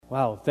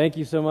Wow, thank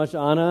you so much,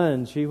 Anna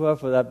and Chihua,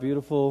 for that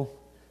beautiful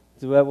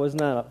duet. Wasn't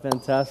that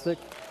fantastic?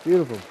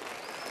 Beautiful.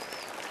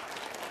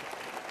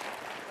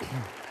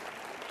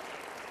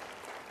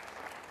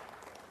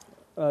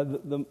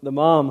 The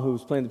mom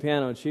who's playing the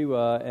piano,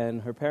 Chihua,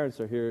 and her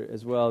parents are here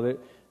as well.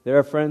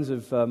 They're friends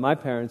of my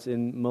parents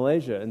in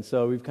Malaysia, and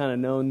so we've kind of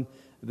known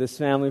this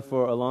family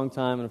for a long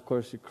time, and of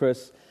course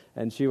Chris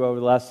and Chihua over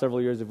the last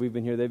several years, if we've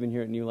been here, they've been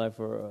here at New Life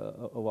for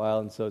a while,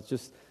 and so it's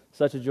just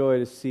such a joy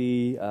to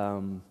see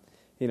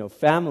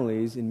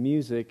families in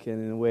music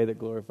and in a way that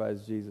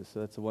glorifies Jesus. So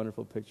that's a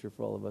wonderful picture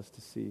for all of us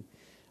to see.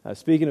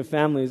 Speaking of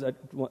families, I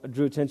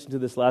drew attention to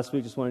this last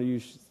week. Just wanted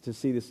you to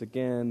see this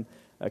again.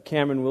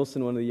 Cameron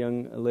Wilson, one of the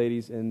young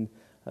ladies in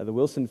the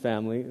Wilson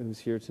family, who's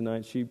here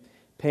tonight, she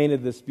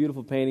painted this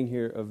beautiful painting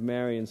here of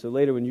Mary. And so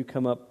later, when you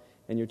come up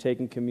and you're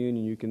taking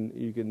communion, you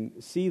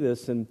can see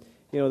this. And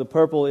the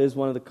purple is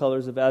one of the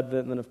colors of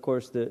Advent, and then of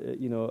course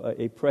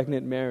a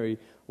pregnant Mary.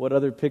 What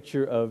other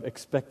picture of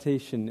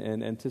expectation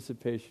and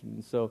anticipation?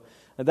 And so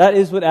that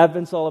is what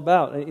Advent's all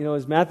about.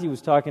 As Matthew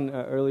was talking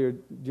earlier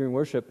during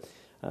worship,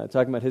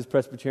 talking about his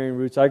Presbyterian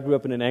roots. I grew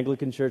up in an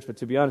Anglican church, but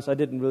to be honest, I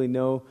didn't really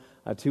know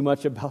too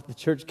much about the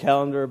church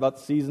calendar, about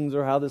the seasons,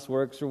 or how this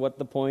works, or what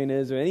the point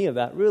is, or any of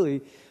that,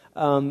 really.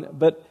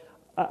 But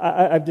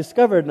I've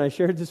discovered, and I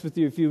shared this with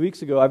you a few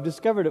weeks ago, I've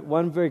discovered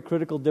one very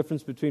critical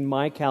difference between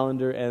my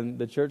calendar and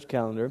the church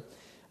calendar,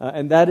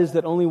 and that is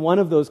that only one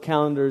of those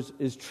calendars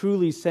is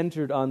truly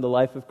centered on the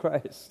life of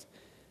Christ.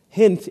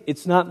 Hint,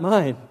 it's not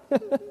mine.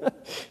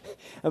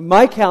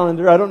 My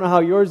calendar, I don't know how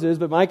yours is,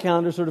 but my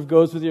calendar sort of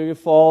goes with your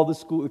fall,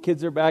 the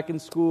kids are back in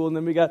school, and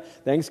then we got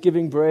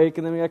Thanksgiving break,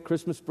 and then we got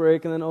Christmas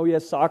break, and then,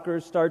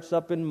 soccer starts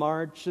up in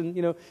March,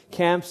 and,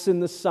 camps in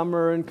the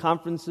summer, and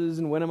conferences,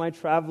 and when am I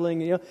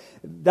traveling?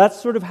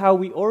 That's sort of how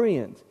we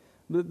orient.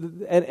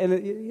 And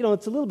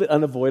it's a little bit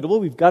unavoidable.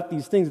 We've got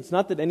these things. It's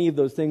not that any of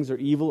those things are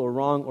evil or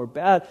wrong or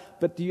bad,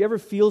 but do you ever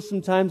feel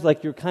sometimes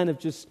like you're kind of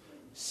just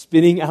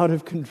spinning out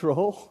of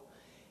control?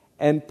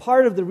 And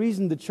part of the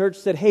reason the church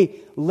said, hey,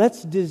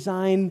 let's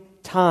design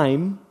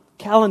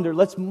calendar,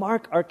 let's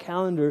mark our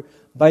calendar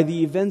by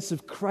the events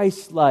of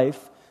Christ's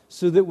life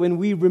so that when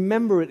we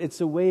remember it,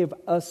 it's a way of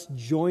us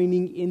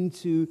joining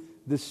into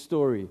the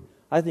story.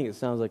 I think it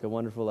sounds like a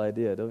wonderful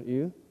idea, don't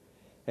you?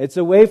 It's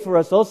a way for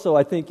us also,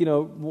 I think,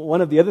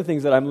 one of the other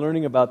things that I'm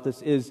learning about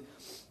this is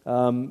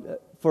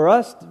for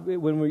us,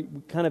 when we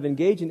kind of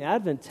engage in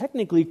Advent,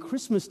 technically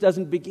Christmas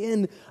doesn't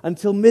begin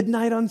until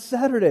midnight on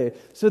Saturday.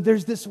 So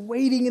there's this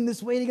waiting, and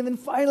then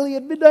finally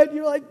at midnight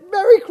you're like,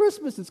 Merry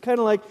Christmas! It's kind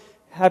of like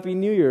Happy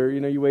New Year.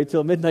 You wait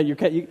till midnight.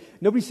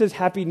 Nobody says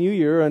Happy New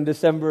Year on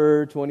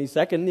December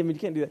 22nd. You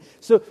can't do that.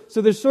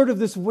 So there's sort of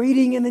this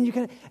waiting, and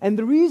then and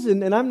the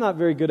reason, and I'm not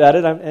very good at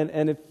it,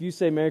 and if you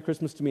say Merry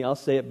Christmas to me, I'll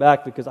say it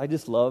back because I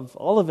just love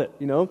all of it,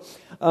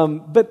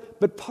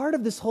 But part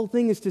of this whole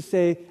thing is to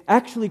say,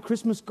 actually,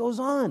 Christmas goes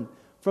on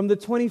from the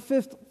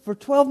 25th for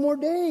 12 more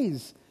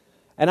days.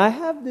 And I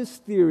have this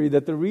theory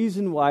that the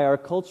reason why our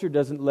culture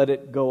doesn't let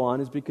it go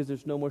on is because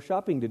there's no more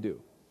shopping to do.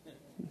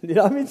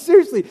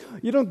 Seriously,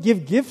 you don't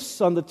give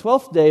gifts on the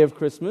 12th day of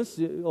Christmas,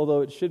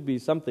 although it should be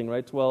something,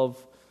 right?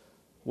 12,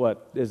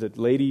 what is it,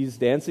 ladies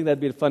dancing?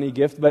 That'd be a funny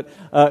gift, but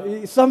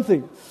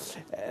something.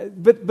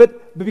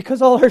 But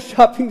because all our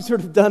shopping's sort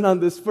of done on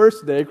this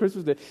first day,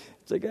 Christmas Day,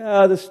 it's like,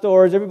 the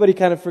stores, everybody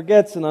kind of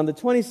forgets, and on the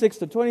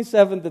 26th or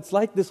 27th, it's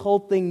like this whole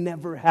thing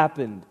never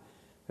happened.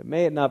 But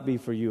may it not be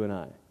for you and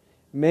I.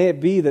 May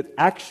it be that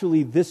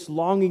actually this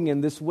longing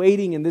and this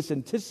waiting and this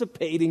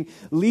anticipating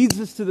leads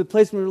us to the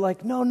place where we're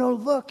like, no,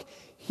 look,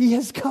 He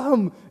has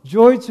come.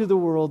 Joy to the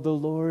world, the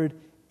Lord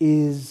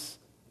is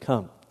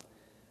come.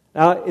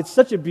 Now, it's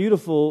such a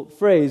beautiful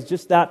phrase,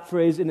 just that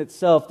phrase in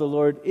itself, the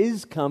Lord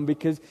is come,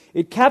 because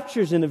it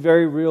captures in a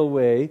very real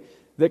way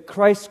that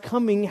Christ's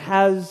coming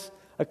has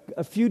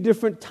a few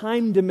different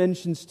time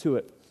dimensions to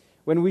it.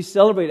 When we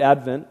celebrate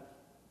Advent,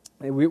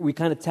 we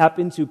kind of tap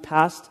into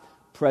past,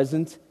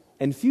 present,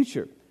 and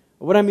future.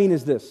 What I mean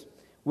is this.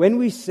 When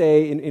we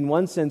say, in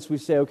one sense, we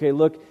say, okay,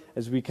 look,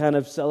 as we kind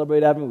of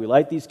celebrate Advent, we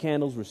light these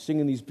candles, we're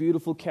singing these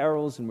beautiful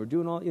carols, and we're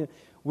doing all,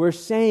 we're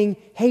saying,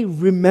 hey,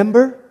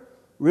 remember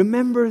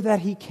that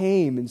He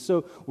came. And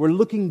so we're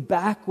looking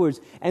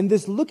backwards. And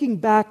this looking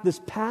back, this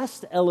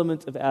past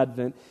element of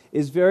Advent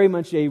is very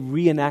much a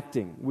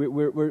reenacting.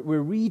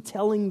 We're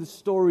retelling the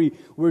story.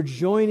 We're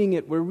joining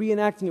it. We're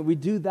reenacting it. We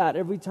do that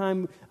every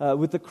time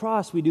with the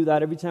cross. We do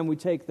that every time we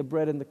take the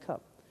bread and the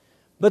cup.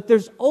 But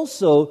there's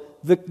also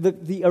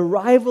the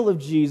arrival of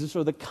Jesus,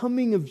 or the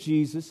coming of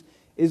Jesus,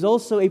 is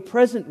also a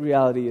present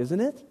reality,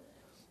 isn't it?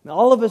 Now,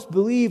 all of us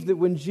believe that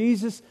when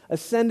Jesus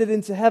ascended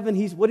into heaven,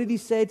 what did He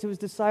say to His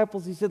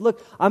disciples? He said,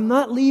 look, I'm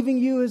not leaving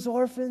you as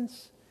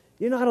orphans.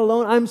 You're not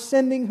alone. I'm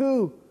sending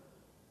who?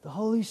 The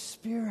Holy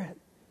Spirit.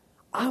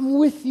 I'm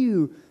with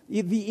you.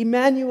 The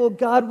Emmanuel,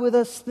 God with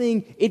us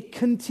thing, it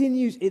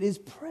continues. It is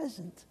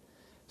present.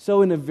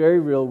 So in a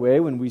very real way,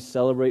 when we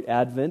celebrate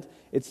Advent,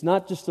 it's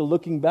not just a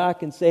looking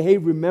back and say, hey,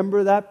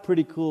 remember that?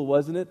 Pretty cool,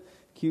 wasn't it?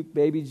 Cute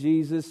baby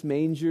Jesus,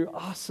 manger,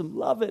 awesome,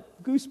 love it,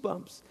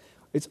 goosebumps.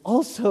 It's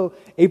also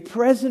a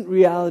present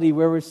reality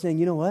where we're saying,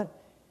 you know what?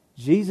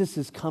 Jesus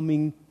is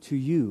coming to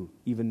you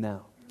even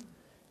now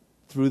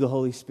through the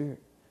Holy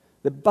Spirit.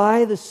 That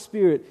by the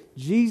Spirit,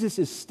 Jesus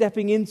is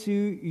stepping into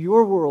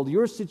your world,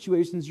 your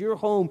situations, your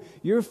home,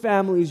 your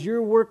families,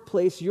 your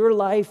workplace, your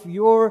life,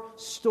 your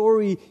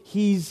story.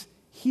 He's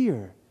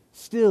here,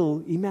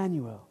 still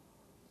Emmanuel.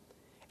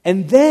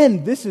 And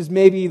then, this is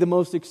maybe the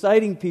most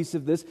exciting piece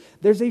of this,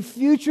 there's a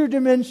future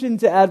dimension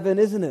to Advent,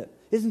 isn't it?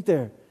 Isn't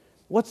there?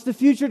 What's the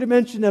future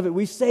dimension of it?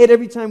 We say it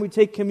every time we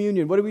take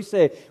communion. What do we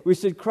say? We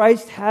said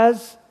Christ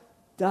has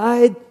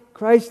died,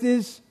 Christ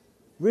is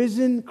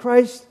risen,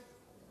 Christ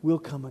will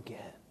come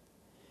again.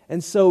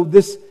 And so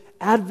this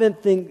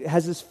Advent thing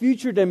has this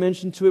future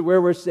dimension to it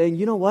where we're saying,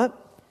 you know what?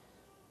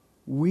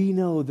 We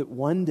know that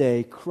one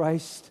day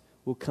Christ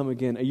will come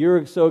again. A year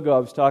or so ago, I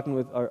was talking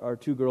with our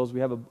two girls.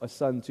 We have a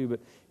son too, but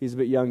he's a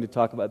bit young to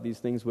talk about these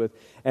things with.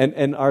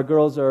 And our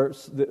girls are,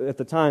 at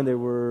the time, they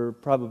were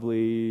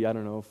probably,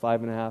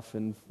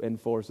 5.5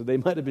 and 4, so they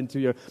might have been too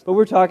young. But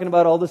we're talking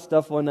about all this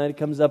stuff one night. It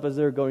comes up as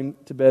they're going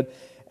to bed.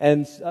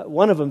 And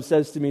one of them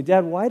says to me,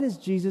 Dad, why does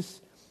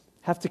Jesus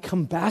have to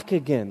come back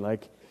again?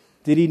 Like,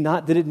 did it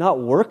not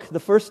work the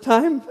first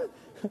time?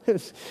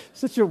 It's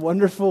such a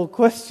wonderful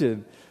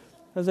question.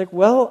 I was like,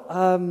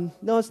 well,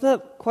 no, it's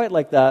not quite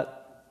like that.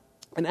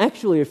 And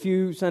actually, a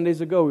few Sundays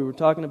ago, we were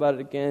talking about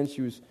it again.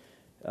 She was,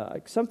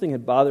 something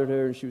had bothered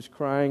her, and she was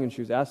crying, and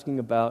she was asking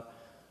about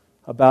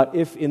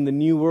if in the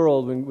new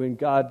world, when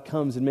God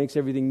comes and makes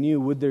everything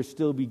new, would there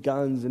still be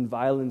guns and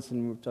violence?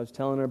 And I was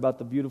telling her about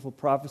the beautiful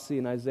prophecy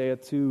in Isaiah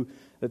 2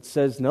 that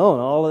says, no,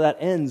 and all of that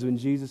ends when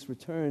Jesus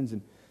returns.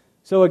 And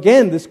so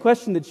again, this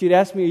question that she'd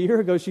asked me a year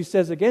ago, she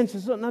says,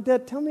 now,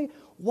 Dad, tell me,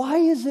 why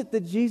is it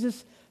that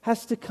Jesus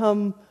has to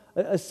come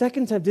a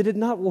second time? Did it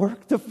not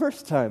work the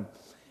first time?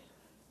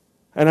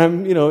 And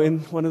I'm, in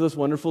one of those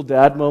wonderful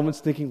dad moments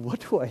thinking,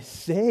 what do I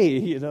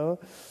say,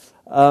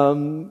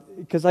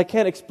 Because I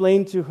can't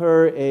explain to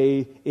her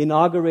a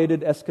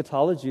inaugurated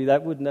eschatology.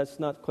 That's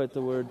not quite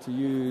the word to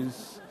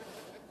use.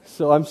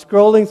 So I'm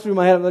scrolling through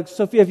my head. I'm like,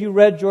 Sophie, have you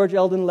read George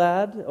Eldon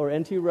Ladd or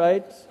N.T.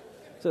 Wright?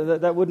 So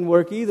that wouldn't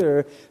work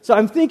either. So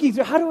I'm thinking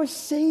through, how do I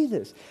say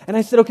this? And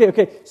I said,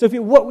 okay. So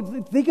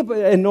think about,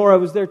 and Nora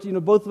was there,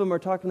 both of them are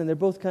talking, and they're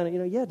both kind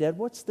of, yeah, Dad,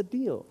 what's the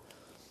deal?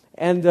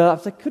 And I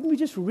was like, couldn't we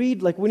just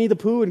read like Winnie the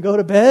Pooh and go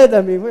to bed?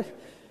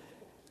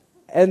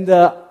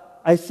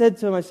 I said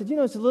to him, it's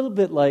a little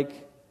bit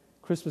like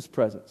Christmas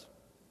presents.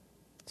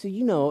 So,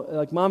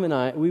 like Mom and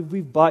I,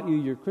 we've bought you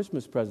your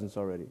Christmas presents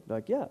already.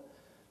 Like, yeah.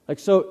 Like,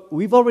 so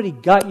we've already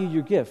got you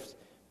your gift.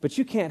 But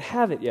you can't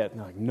have it yet.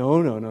 And I'm like,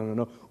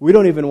 no. We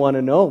don't even want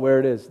to know where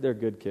it is. They're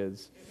good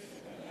kids.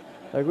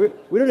 Like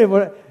we don't even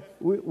want to.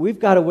 We've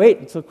got to wait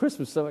until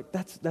Christmas. So like,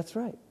 that's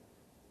right.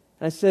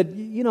 And I said,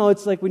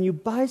 it's like when you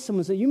buy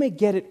someone, so you may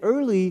get it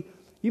early,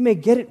 you may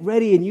get it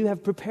ready, and you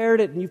have prepared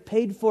it, and you've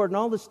paid for it, and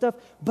all this stuff,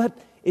 but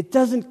it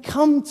doesn't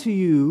come to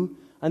you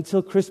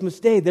until Christmas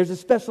Day. There's a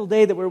special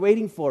day that we're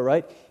waiting for,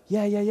 right?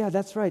 Yeah.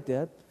 That's right,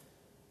 Dad.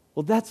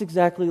 Well, that's a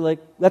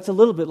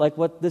little bit like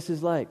what this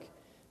is like.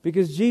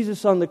 Because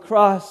Jesus on the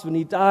cross, when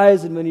He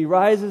dies and when He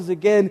rises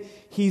again,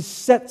 He's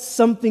set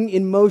something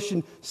in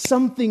motion.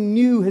 Something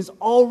new has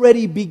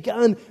already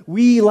begun.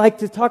 We like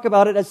to talk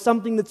about it as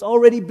something that's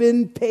already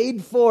been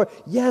paid for.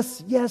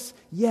 Yes.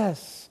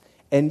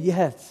 And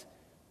yet,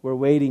 we're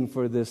waiting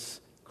for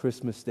this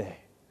Christmas day.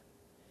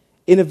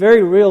 In a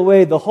very real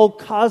way, the whole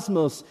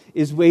cosmos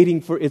is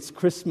waiting for its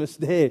Christmas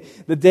day.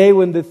 The day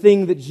when the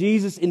thing that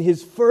Jesus in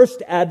His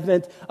first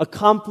advent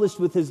accomplished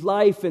with His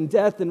life and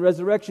death and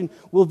resurrection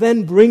will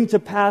then bring to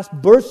pass,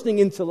 bursting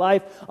into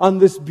life on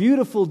this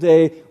beautiful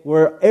day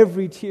where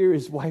every tear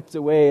is wiped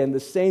away and the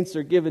saints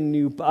are given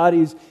new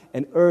bodies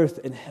and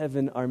earth and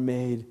heaven are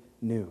made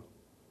new.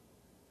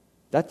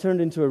 That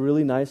turned into a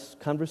really nice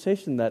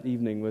conversation that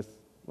evening with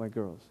my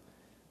girls,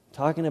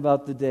 talking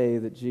about the day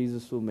that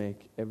Jesus will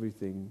make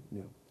everything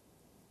new.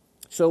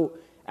 So,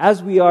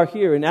 as we are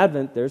here in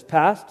Advent, there's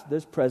past,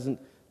 there's present,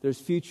 there's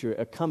future,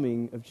 a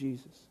coming of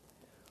Jesus.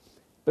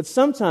 But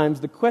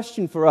sometimes the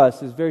question for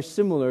us is very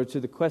similar to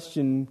the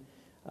question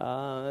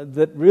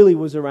that really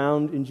was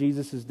around in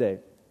Jesus' day.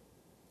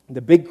 The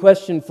big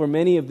question for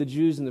many of the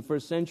Jews in the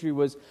first century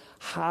was,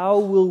 how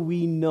will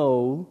we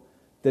know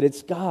that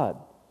it's God?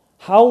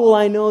 How will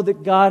I know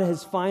that God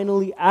has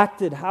finally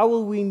acted? How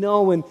will we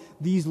know when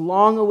these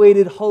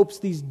long-awaited hopes,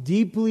 these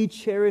deeply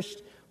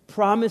cherished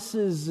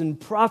promises and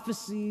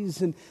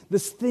prophecies and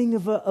this thing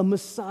of a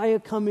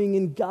Messiah coming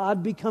and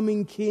God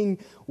becoming king,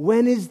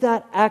 when is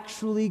that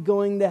actually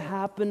going to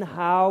happen?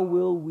 How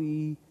will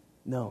we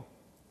know?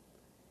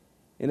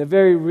 In a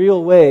very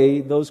real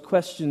way, those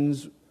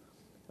questions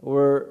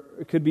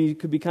could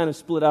be kind of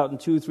split out in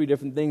 2 or 3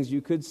 different things.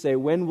 You could say,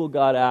 when will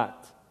God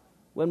act?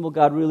 When will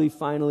God really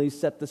finally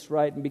set this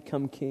right and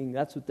become king?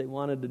 That's what they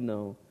wanted to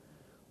know.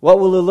 What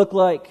will it look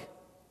like?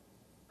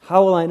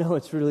 How will I know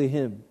it's really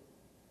Him?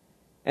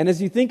 And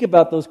as you think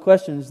about those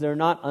questions, they're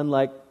not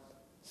unlike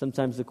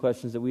sometimes the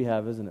questions that we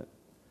have, isn't it?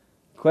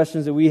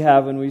 Questions that we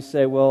have when we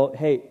say, well,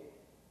 hey,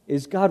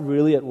 is God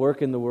really at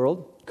work in the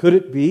world? Could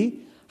it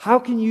be? How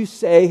can you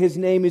say his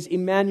name is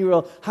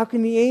Emmanuel? How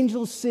can the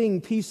angels sing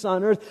peace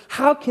on earth?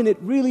 How can it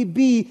really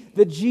be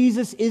that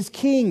Jesus is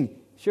king?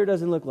 Sure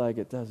doesn't look like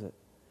it, does it?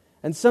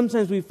 And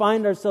sometimes we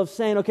find ourselves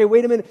saying, okay,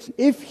 wait a minute,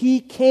 if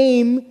he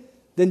came,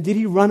 then did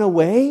he run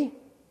away?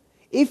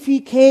 If he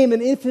came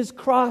and if his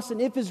cross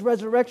and if his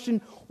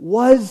resurrection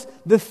was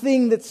the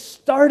thing that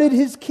started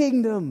his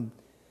kingdom.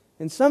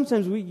 And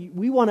sometimes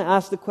we want to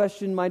ask the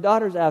question my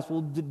daughters asked,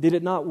 well, did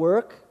it not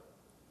work?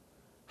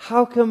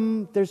 How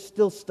come there's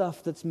still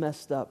stuff that's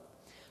messed up?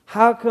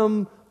 How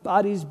come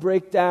bodies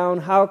break down?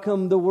 How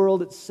come the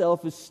world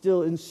itself is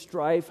still in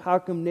strife? How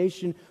come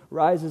nation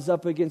rises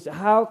up against it?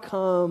 How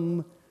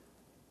come,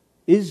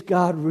 is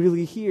God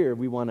really here,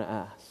 we want to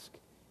ask?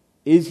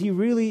 Is he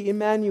really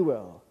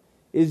Emmanuel?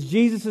 Is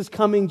Jesus'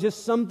 coming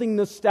just something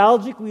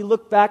nostalgic we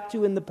look back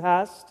to in the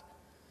past?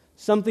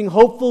 Something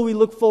hopeful we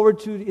look forward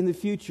to in the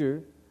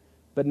future,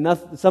 but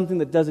something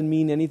that doesn't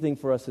mean anything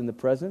for us in the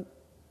present?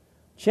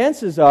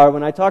 Chances are,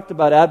 when I talked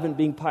about Advent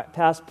being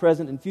past,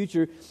 present, and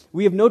future,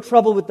 we have no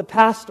trouble with the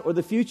past or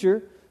the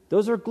future.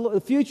 Those are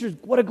the future.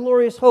 What a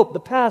glorious hope.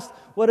 The past,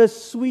 what a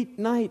sweet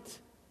night.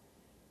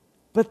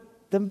 But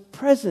the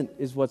present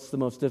is what's the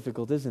most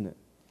difficult, isn't it?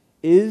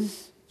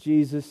 Is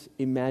Jesus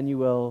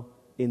Emmanuel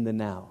in the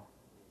now?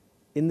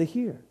 In the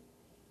here?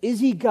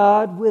 Is he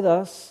God with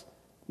us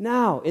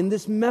now? In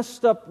this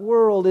messed up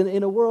world,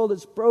 in a world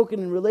that's broken,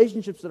 in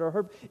relationships that are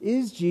hurt,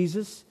 is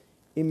Jesus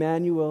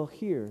Emmanuel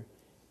here?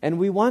 And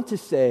we want to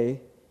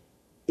say,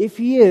 if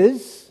he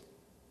is,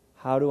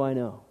 how do I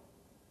know?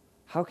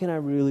 How can I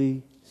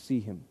really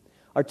see him?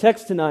 Our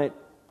text tonight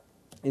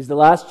is the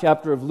last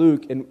chapter of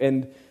Luke,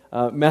 and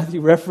Matthew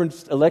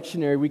referenced a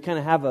lectionary. We kind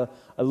of have a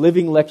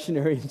living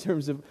lectionary in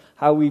terms of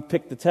how we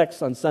pick the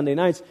text on Sunday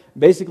nights.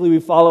 Basically,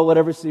 we follow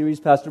whatever series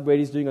Pastor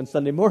Brady's doing on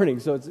Sunday morning.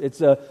 So it's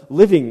a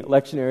living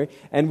lectionary.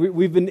 And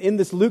we've been in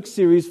this Luke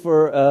series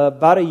for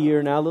about a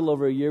year now, a little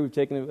over a year. We've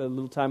taken a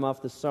little time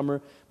off this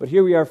summer. But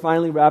here we are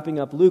finally wrapping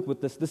up Luke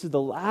with this. This is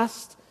the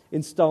last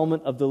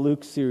installment of the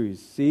Luke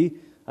series. See,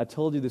 I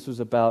told you this was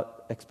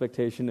about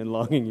expectation and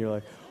longing. You're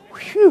like,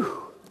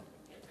 whew.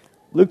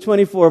 Luke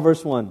 24,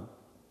 verse 1.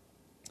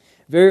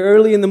 Very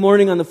early in the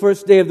morning on the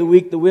first day of the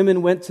week, the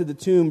women went to the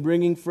tomb,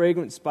 bringing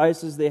fragrant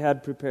spices they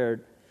had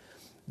prepared.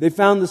 They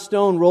found the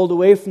stone rolled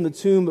away from the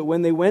tomb, but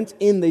when they went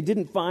in, they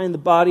didn't find the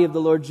body of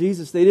the Lord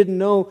Jesus. They didn't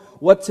know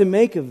what to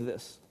make of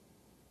this.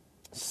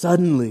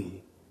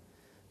 Suddenly,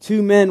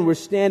 two men were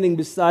standing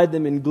beside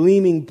them in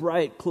gleaming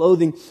bright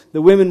clothing.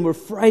 The women were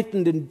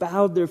frightened and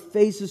bowed their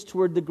faces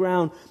toward the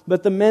ground.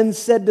 But the men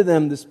said to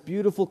them this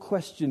beautiful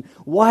question,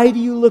 "Why do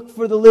you look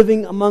for the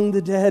living among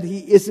the dead? He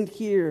isn't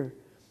here,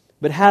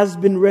 but has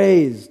been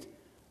raised.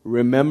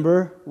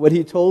 Remember what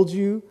he told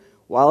you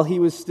while he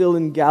was still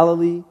in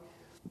Galilee?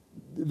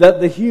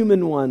 That the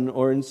human one,"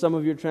 or in some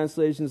of your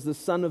translations, the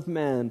Son of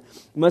Man,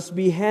 "must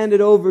be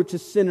handed over to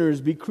sinners,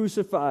 be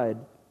crucified,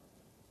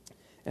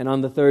 and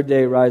on the third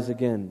day rise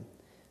again."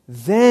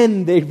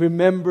 Then they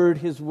remembered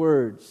his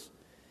words.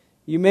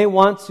 You may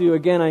want to,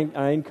 again,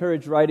 I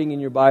encourage writing in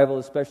your Bible,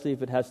 especially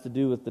if it has to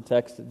do with the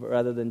text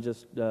rather than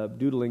just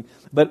doodling.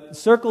 But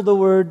circle the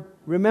word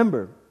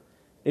remember.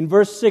 In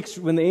verse 6,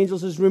 when the angel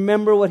says,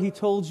 "Remember what he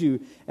told you."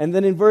 And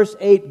then in verse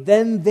 8,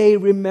 "Then they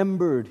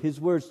remembered his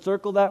words."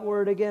 Circle that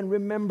word again,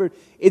 remembered.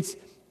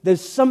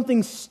 There's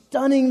something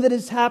stunning that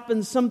has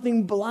happened,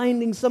 something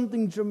blinding,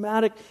 something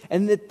dramatic,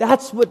 and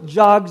that's what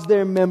jogs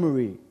their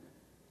memory.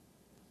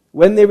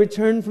 When they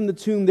returned from the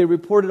tomb, they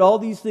reported all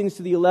these things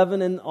to the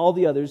 11 and all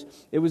the others.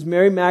 It was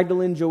Mary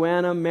Magdalene,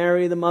 Joanna,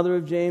 Mary, the mother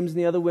of James, and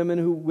the other women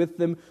who with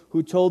them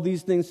who told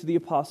these things to the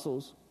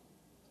apostles.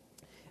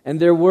 And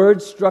their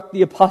words struck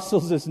the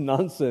apostles as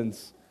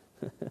nonsense.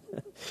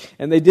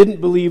 And they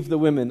didn't believe the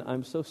women.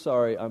 I'm so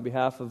sorry on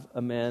behalf of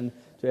a man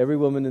to every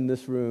woman in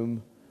this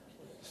room.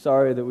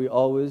 Sorry that we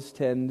always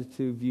tend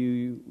to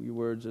view your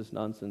words as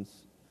nonsense.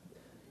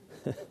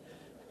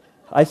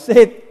 I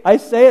say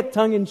it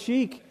tongue in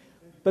cheek,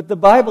 but the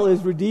Bible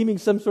is redeeming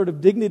some sort of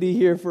dignity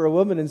here for a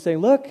woman and saying,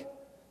 look,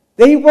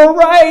 they were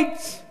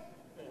right.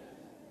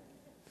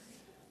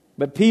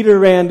 But Peter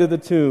ran to the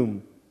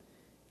tomb.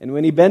 And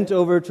when he bent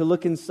over to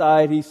look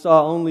inside, he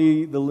saw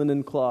only the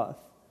linen cloth.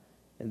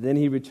 And then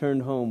he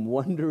returned home,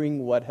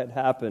 wondering what had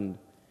happened.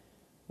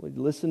 Well,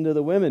 listen to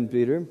the women,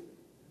 Peter.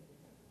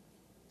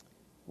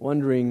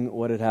 Wondering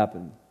what had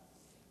happened.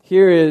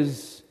 Here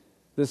is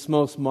this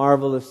most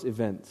marvelous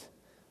event.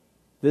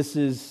 This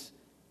is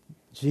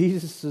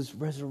Jesus'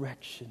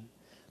 resurrection.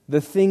 The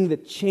thing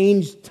that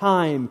changed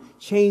time,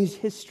 changed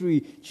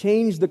history,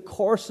 changed the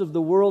course of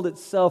the world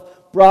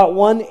itself, brought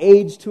one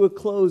age to a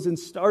close and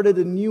started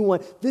a new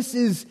one. This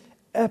is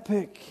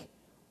epic.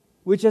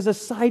 Which, as a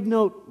side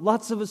note,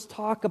 lots of us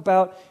talk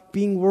about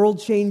being world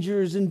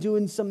changers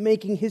and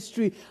making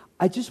history.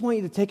 I just want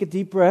you to take a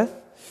deep breath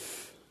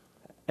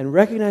and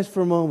recognize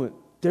for a moment,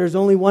 there's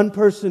only one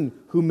person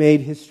who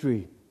made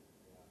history.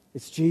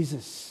 It's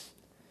Jesus.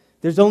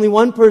 There's only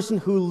one person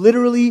who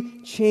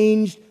literally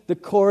changed the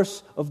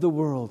course of the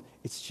world.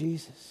 It's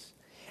Jesus.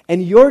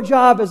 And your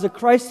job as a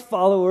Christ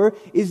follower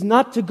is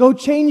not to go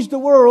change the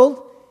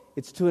world,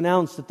 it's to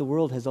announce that the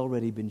world has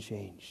already been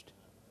changed.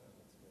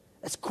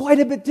 That's quite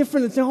a bit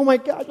different than saying, oh my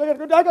gosh, I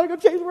gotta go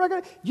change the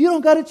world. You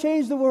don't got to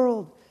change the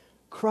world.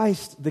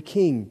 Christ, the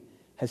King,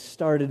 has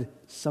started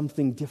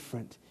something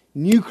different.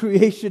 New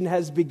creation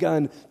has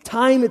begun.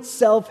 Time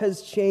itself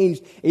has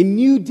changed. A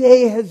new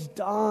day has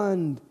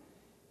dawned.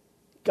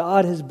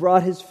 God has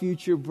brought His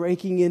future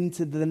breaking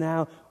into the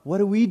now. What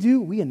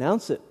do? We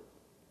announce it.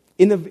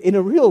 In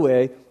a real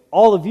way,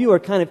 all of you are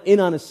kind of in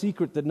on a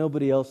secret that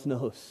nobody else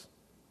knows.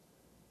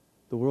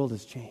 The world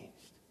has changed.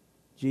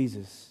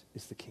 Jesus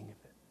is the King of it.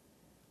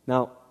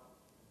 Now,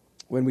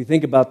 when we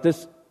think about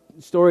this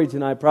story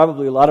tonight,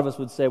 probably a lot of us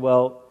would say,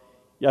 well,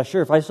 yeah,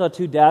 sure, if I saw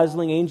two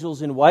dazzling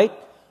angels in white,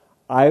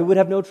 I would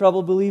have no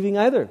trouble believing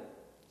either.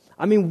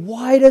 I mean,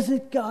 why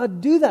doesn't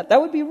God do that?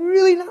 That would be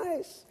really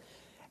nice.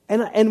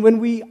 And when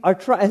we are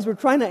as we're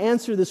trying to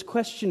answer this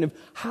question of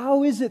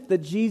how is it that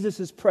Jesus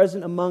is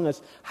present among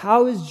us,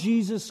 how is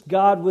Jesus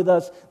God with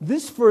us,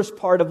 this first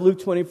part of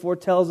Luke 24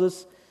 tells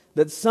us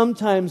that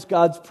sometimes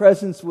God's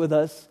presence with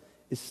us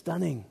is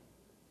stunning.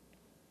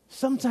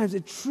 Sometimes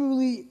it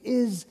truly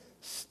is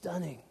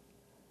stunning.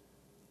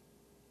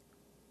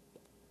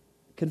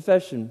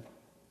 Confession.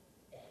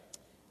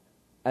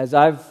 As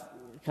I've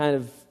kind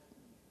of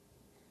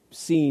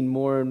seen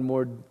more and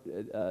more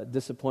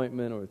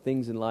disappointment or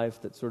things in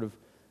life that sort of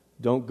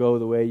don't go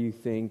the way you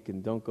think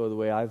and don't go the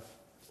way I've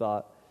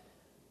thought,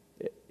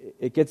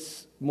 it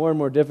gets more and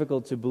more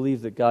difficult to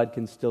believe that God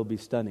can still be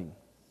stunning.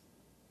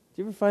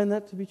 Do you ever find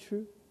that to be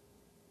true?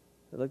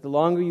 Like the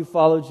longer you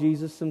follow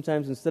Jesus,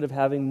 sometimes instead of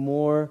having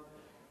more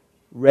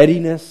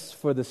readiness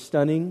for the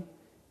stunning,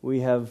 we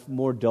have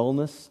more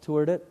dullness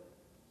toward it.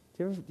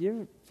 Do you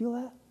ever feel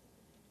that?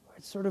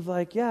 It's sort of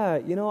like,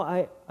 I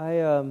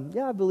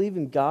believe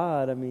in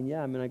God.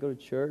 I go to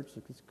church.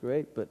 It's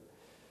great, but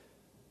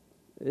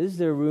is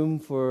there room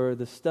for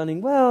the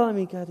stunning? Well,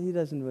 God, He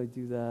doesn't really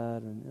do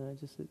that,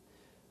 and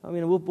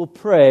we'll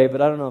pray,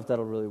 but I don't know if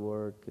that'll really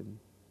work. And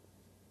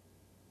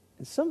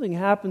something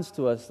happens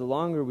to us the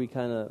longer we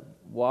kind of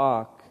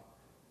walk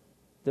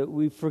that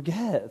we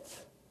forget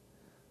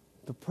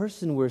the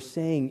person we're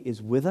saying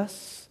is with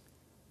us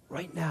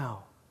right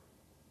now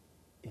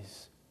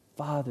is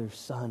Father,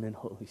 Son, and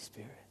Holy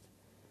Spirit.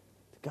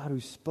 The God who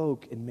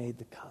spoke and made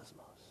the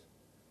cosmos.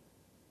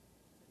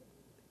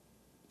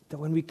 That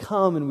when we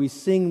come and we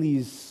sing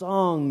these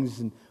songs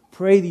and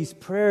pray these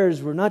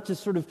prayers, we're not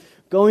just sort of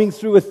going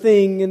through a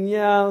thing and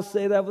I'll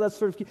say that, but that's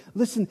sort of...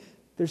 Listen,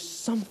 there's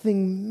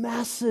something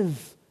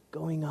massive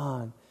going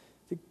on.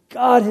 That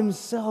God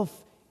Himself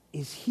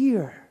is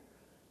here.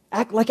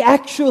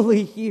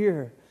 Actually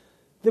here.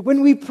 That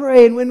when we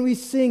pray and when we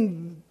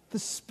sing, the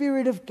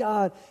Spirit of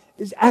God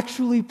is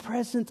actually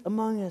present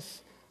among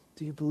us.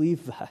 Do you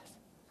believe that?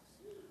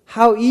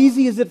 How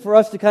easy is it for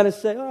us to kind of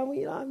say,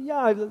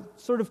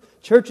 sort of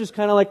church is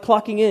kind of like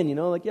clocking in,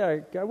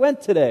 I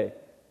went today.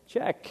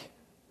 Check.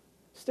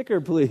 Sticker,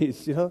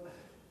 please,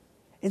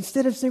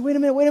 Instead of saying, wait a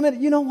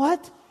minute, you know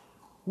what?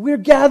 We're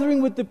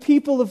gathering with the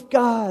people of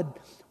God.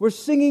 We're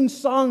singing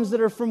songs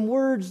that are from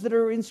words that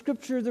are in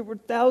Scripture that were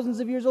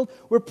thousands of years old.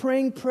 We're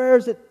praying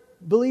prayers that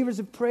believers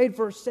have prayed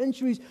for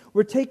centuries.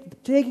 We're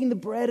taking the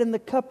bread and the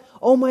cup.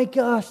 Oh my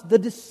gosh, the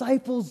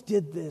disciples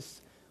did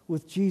this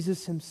with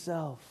Jesus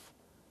Himself.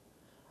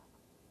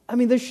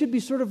 There should be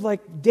sort of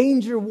like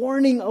danger,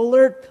 warning,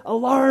 alert,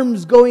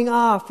 alarms going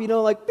off,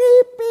 like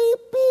beep, beep,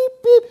 beep,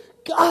 beep.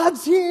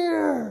 God's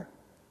here.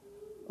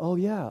 Oh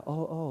yeah,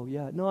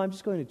 no, I'm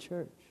just going to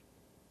church.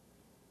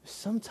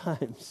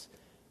 Sometimes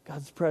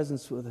God's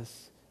presence with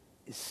us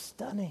is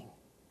stunning.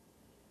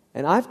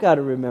 And I've got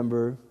to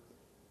remember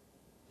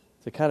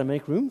to kind of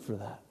make room for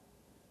that.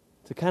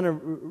 To kind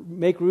of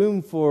make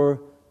room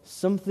for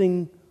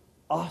something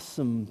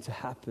awesome to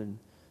happen.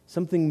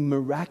 Something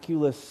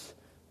miraculous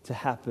to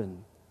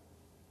happen.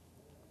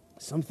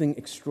 Something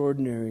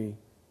extraordinary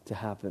to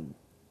happen.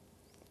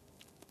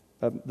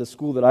 The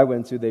school that I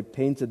went to, they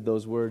painted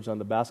those words on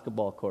the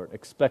basketball court.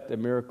 Expect a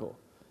miracle.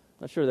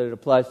 Not sure that it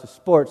applies to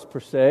sports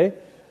per se.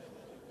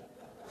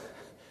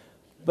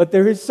 But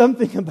there is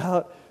something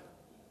about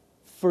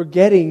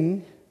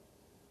forgetting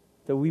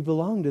that we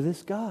belong to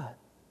this God.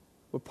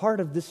 We're part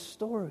of this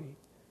story.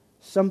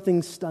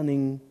 Something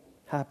stunning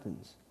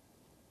happens.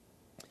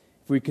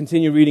 If we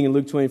continue reading in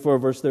Luke 24,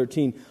 verse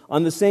 13,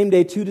 on the same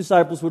day, 2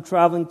 disciples were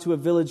traveling to a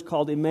village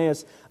called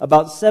Emmaus,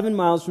 about 7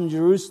 miles from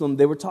Jerusalem.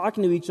 They were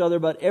talking to each other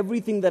about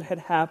everything that had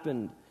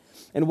happened.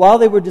 And while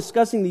they were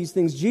discussing these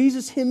things,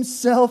 Jesus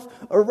Himself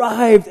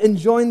arrived and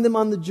joined them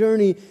on the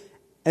journey,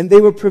 and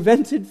they were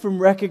prevented from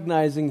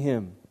recognizing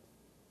Him.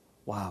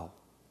 Wow.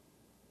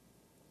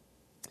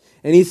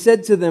 And He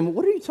said to them,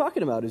 "What are you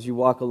talking about as you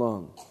walk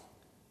along?"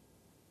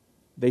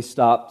 They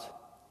stopped,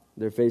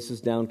 their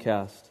faces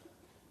downcast.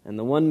 And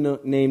the one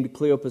named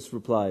Cleopas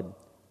replied,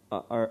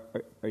 Are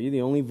you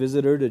the only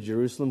visitor to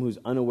Jerusalem who's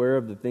unaware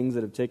of the things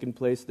that have taken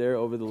place there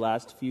over the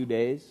last few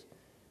days?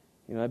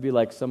 That'd be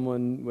like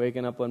someone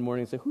waking up one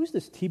morning and say, "Who's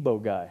this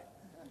Tebow guy?"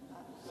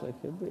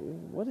 It's like,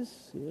 what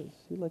is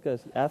he like an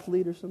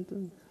athlete or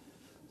something?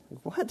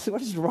 What?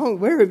 What is wrong?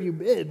 Where have you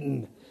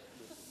been?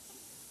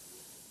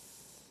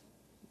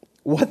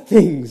 What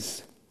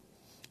things?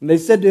 And they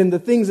said to him, the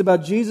things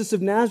about Jesus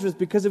of Nazareth.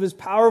 Because of his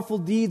powerful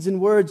deeds and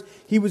words,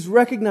 he was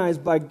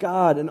recognized by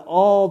God and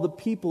all the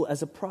people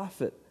as a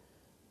prophet.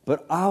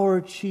 But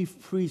our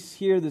chief priests,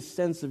 hear the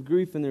sense of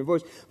grief in their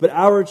voice, but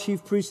our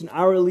chief priests and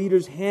our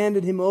leaders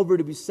handed him over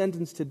to be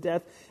sentenced to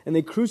death, and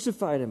they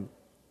crucified him.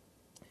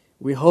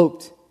 We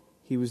hoped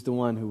he was the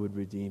one who would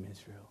redeem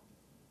Israel.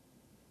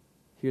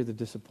 Hear the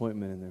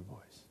disappointment in their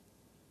voice.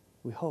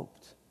 We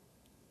hoped.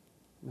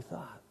 We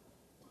thought.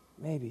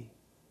 Maybe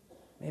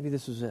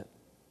this was it.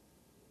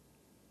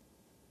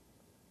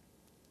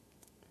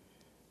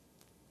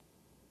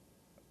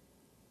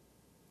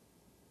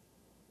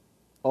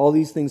 All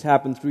these things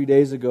happened 3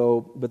 days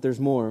ago, but there's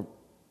more.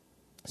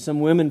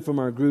 Some women from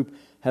our group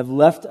have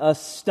left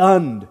us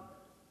stunned.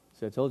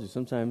 See, I told you,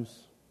 sometimes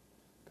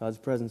God's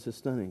presence is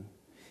stunning.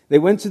 They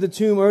went to the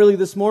tomb early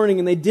this morning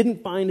and they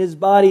didn't find his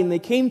body, and they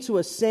came to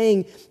us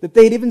saying that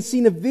they had even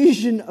seen a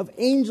vision of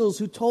angels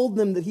who told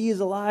them that he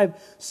is alive.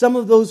 Some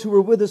of those who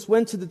were with us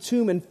went to the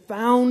tomb and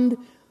found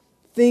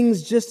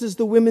things just as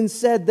the women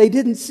said. They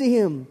didn't see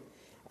him.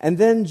 And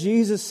then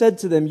Jesus said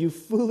to them, "You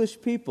foolish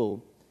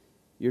people,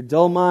 your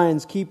dull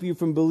minds keep you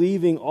from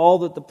believing all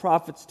that the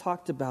prophets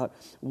talked about.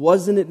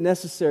 Wasn't it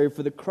necessary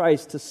for the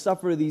Christ to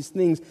suffer these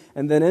things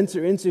and then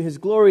enter into his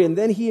glory?" And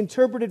then he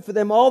interpreted for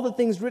them all the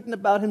things written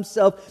about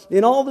himself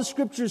in all the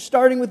scriptures,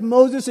 starting with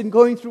Moses and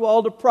going through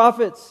all the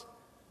prophets.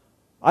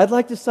 I'd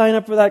like to sign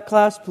up for that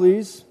class,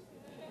 please.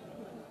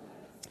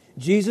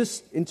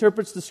 Jesus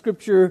interprets the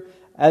scripture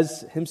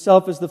as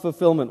himself as the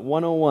fulfillment.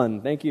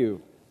 101. Thank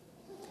you.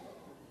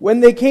 When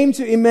they came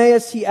to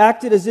Emmaus, he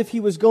acted as if he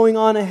was going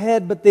on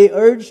ahead, but they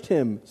urged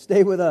him,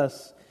 "Stay with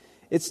us.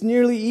 It's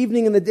nearly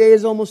evening and the day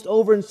is almost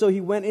over." And so he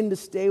went in to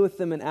stay with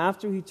them. And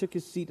after he took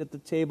his seat at the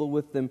table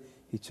with them,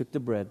 he took the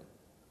bread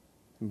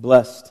and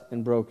blessed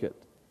and broke it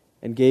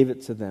and gave it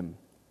to them.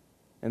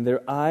 And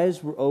their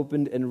eyes were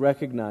opened and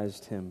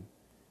recognized him,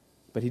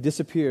 but he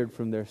disappeared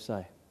from their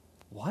sight.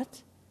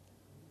 What?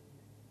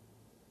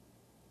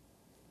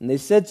 And they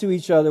said to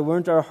each other,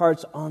 "Weren't our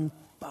hearts on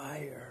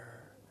fire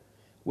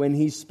when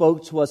he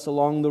spoke to us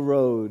along the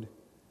road?"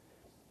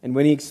 And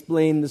when he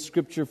explained the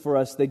scripture for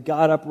us, they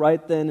got up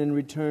right then and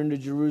returned to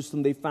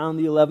Jerusalem. They found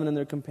the 11 and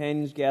their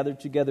companions gathered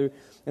together,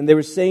 and they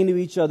were saying to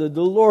each other,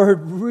 "The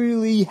Lord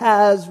really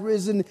has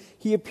risen.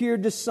 He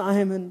appeared to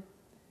Simon."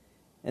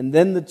 And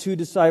then the two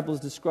disciples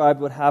described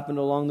what happened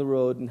along the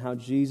road and how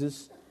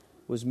Jesus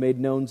was made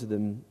known to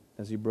them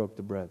as he broke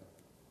the bread.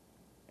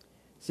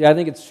 See, I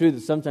think it's true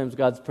that sometimes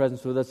God's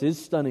presence with us is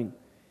stunning.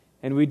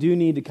 And we do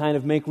need to kind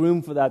of make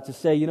room for that, to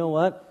say, you know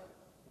what?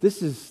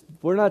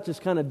 We're not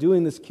just kind of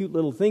doing this cute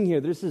little thing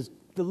here. This is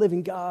the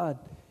living God.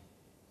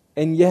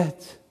 And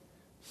yet,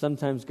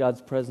 sometimes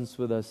God's presence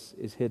with us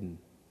is hidden.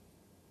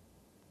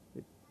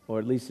 Or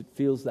at least it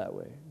feels that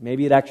way.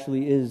 Maybe it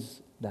actually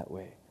is that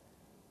way,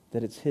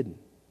 that it's hidden.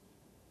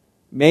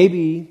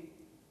 Maybe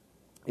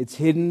it's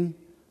hidden,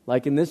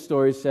 like in this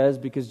story says,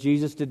 because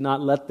Jesus did not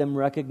let them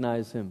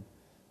recognize him.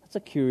 That's a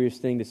curious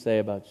thing to say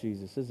about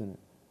Jesus, isn't it?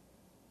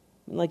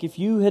 Like if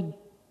you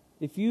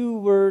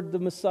were the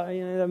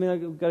Messiah, I mean,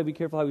 I've got to be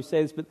careful how we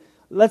say this, but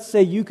let's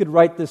say you could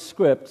write this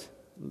script.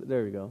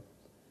 There we go.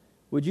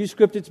 Would you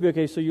script it to be,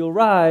 okay, so you'll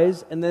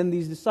rise, and then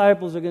these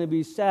disciples are going to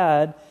be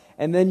sad,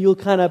 and then you'll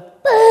kind of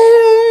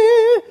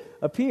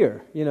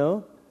appear, you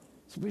know?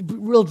 It's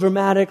real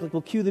dramatic, like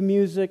we'll cue the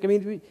music. I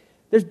mean,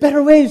 there's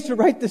better ways to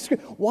write this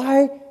script.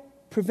 Why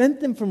prevent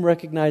them from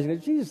recognizing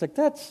it? Jesus, like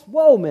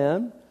whoa,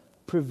 man.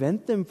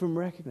 Prevent them from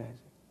recognizing.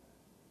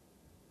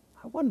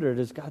 I wonder,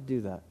 does God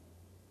do that?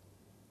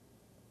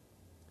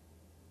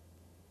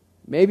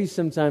 Maybe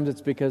sometimes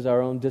it's because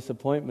our own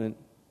disappointment,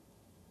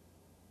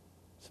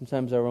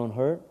 sometimes our own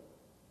hurt,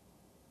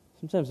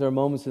 sometimes there are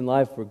moments in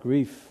life where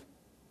grief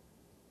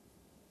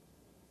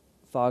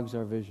fogs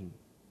our vision.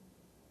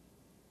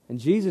 And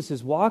Jesus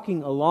is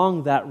walking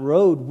along that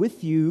road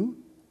with you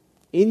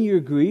in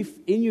your grief,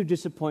 in your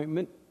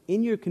disappointment,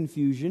 in your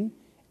confusion,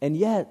 and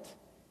yet,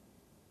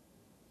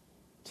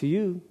 to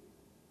you,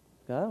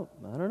 I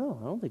don't know.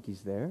 I don't think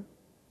he's there.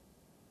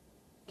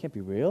 Can't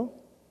be real.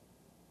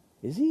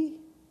 Is he?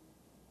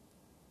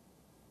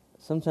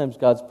 Sometimes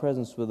God's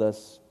presence with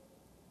us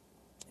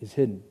is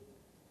hidden.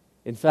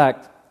 In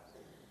fact,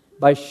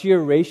 by sheer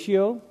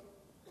ratio,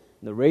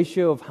 the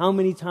ratio of how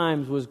many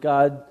times was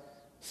God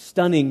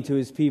stunning to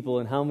his people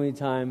and how many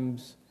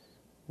times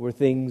were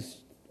things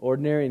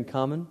ordinary and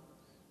common,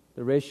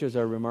 the ratios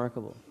are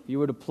remarkable. If you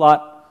were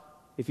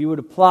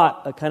to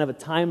plot a kind of a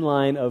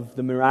timeline of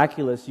the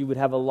miraculous, you would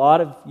have a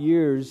lot of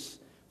years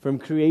from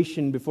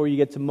creation before you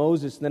get to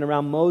Moses. And then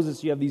around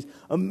Moses, you have these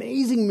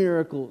amazing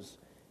miracles.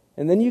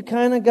 And then you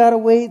kind of got to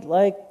wait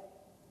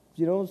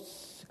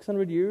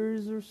 600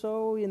 years or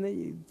so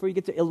before you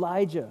get to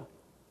Elijah.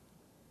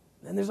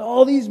 And there's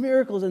all these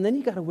miracles. And then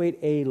you got to wait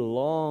a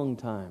long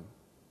time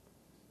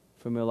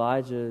from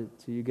Elijah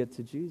till you get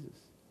to Jesus.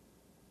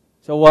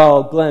 So,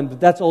 well, Glenn, but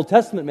that's Old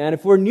Testament, man.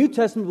 If we're New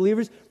Testament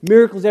believers,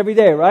 miracles every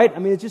day, right? I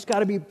mean, it's just got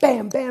to be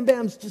bam, bam,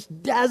 bam. It's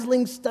just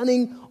dazzling,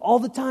 stunning all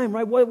the time,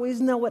 right?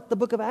 Isn't that what the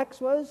book of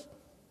Acts was?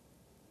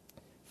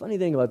 Funny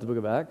thing about the book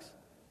of Acts,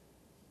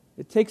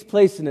 it takes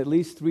place in at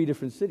least 3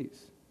 different cities.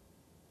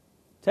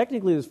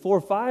 Technically, there's 4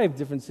 or 5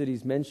 different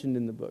cities mentioned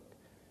in the book.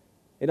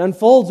 It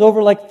unfolds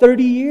over like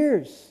 30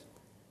 years.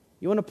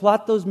 You want to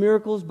plot those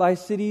miracles by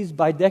cities,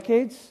 by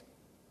decades?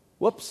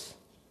 Whoops.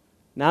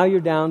 Now you're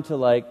down to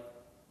like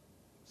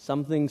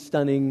something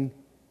stunning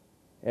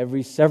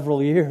every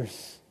several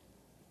years.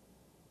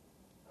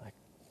 Like,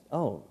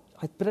 oh,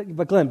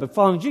 but Glenn, but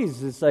following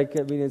Jesus, it's like,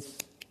 I mean, it's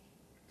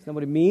not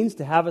what it means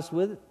to have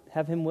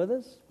Him with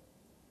us.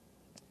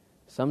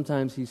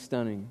 Sometimes He's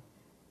stunning.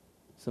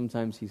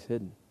 Sometimes He's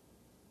hidden.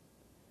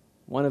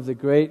 One of the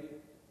great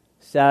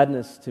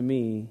sadness to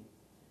me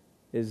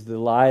is the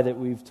lie that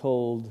we've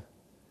told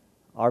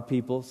our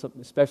people,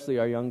 especially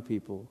our young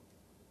people,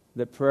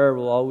 that prayer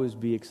will always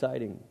be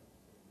exciting,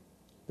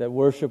 that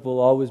worship will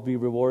always be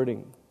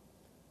rewarding,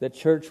 that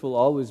church will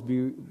always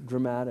be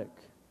dramatic.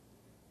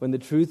 When the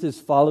truth is,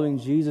 following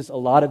Jesus a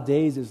lot of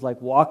days is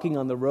like walking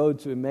on the road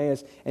to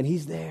Emmaus, and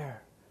He's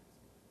there.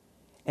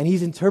 And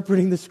He's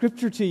interpreting the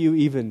Scripture to you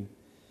even.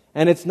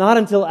 And it's not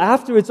until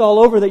after it's all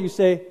over that you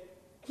say,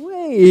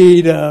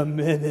 wait a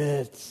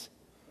minute.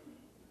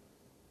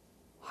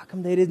 How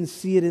come they didn't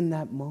see it in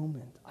that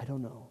moment? I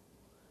don't know.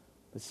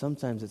 But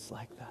sometimes it's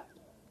like that.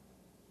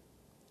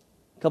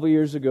 A couple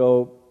years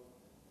ago,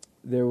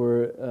 there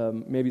were,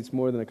 maybe it's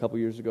more than a couple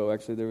years ago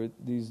actually, there were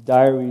these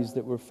diaries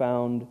that were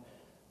found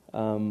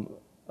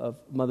of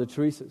Mother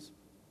Teresa's.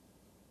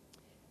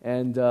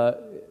 And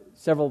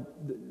several,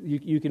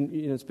 you can,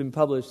 it's been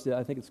published,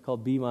 I think it's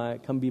called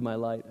Come Be My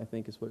Light, I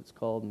think is what it's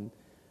called, and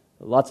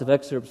lots of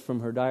excerpts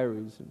from her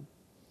diaries.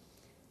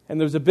 And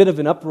there was a bit of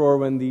an uproar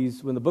when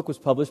the book was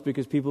published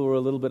because people were a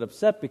little bit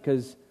upset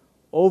because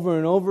over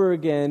and over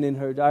again in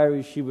her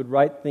diaries she would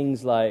write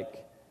things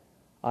like,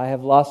 I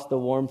have lost the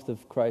warmth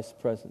of Christ's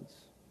presence.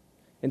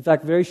 In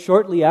fact, very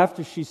shortly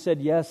after she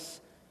said yes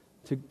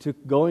to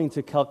going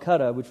to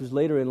Calcutta, which was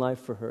later in life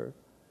for her,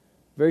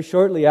 very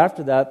shortly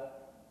after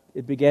that,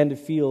 it began to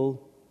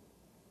feel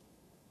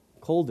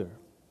colder.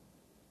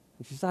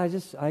 And she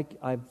said,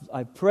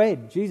 I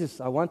prayed, Jesus,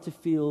 I want to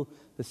feel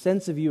the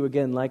sense of you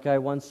again like I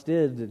once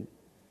did. And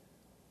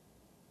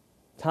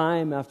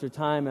time after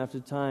time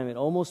after time, it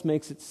almost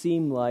makes it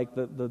seem like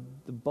the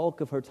bulk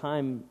of her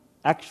time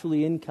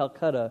actually in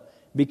Calcutta,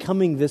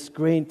 becoming this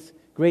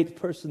great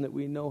person that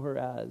we know her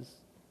as,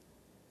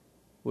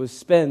 was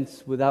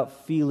spent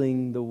without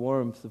feeling the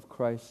warmth of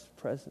Christ's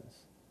presence.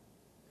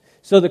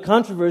 So the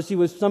controversy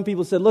was, some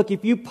people said, look,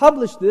 if you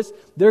publish this,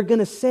 they're going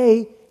to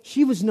say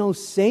she was no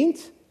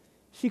saint.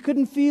 She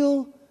couldn't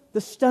feel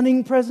the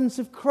stunning presence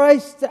of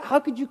Christ. How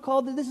could you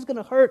call that? This is going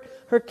to hurt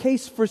her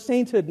case for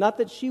sainthood. Not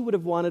that she would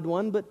have wanted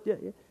one, but... Yeah.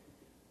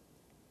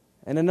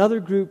 And another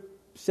group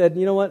said,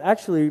 you know what,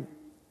 actually,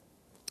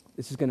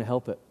 this is going to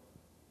help it.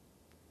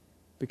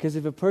 Because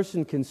if a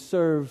person can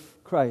serve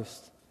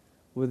Christ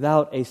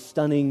without a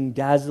stunning,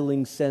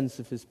 dazzling sense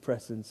of His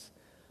presence,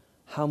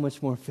 how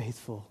much more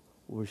faithful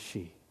was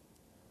she?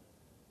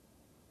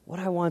 What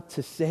I want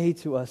to say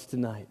to us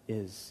tonight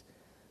is,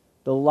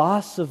 the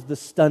loss of the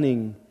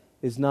stunning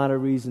is not a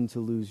reason to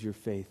lose your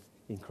faith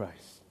in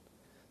Christ.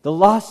 The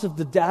loss of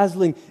the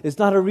dazzling is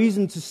not a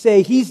reason to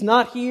say, He's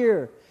not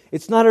here.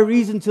 It's not a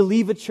reason to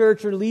leave a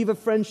church or leave a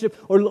friendship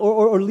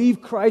or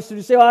leave Christ or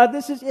to say,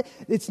 this is it.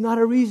 It's not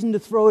a reason to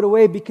throw it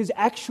away because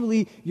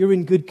actually you're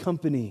in good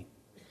company.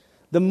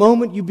 The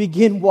moment you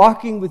begin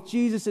walking with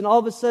Jesus and all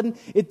of a sudden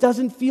it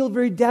doesn't feel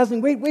very dazzling.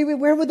 Wait,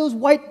 where were those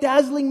white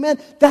dazzling men?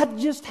 That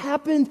just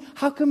happened.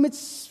 How come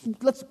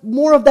let's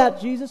more of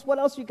that, Jesus? What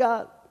else you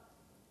got?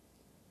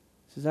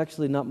 This is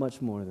actually not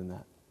much more than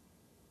that.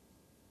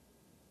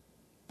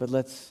 But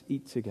let's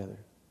eat together.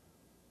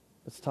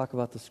 Let's talk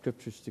about the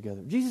Scriptures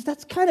together. Jesus,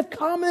 that's kind of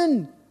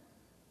common.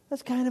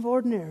 That's kind of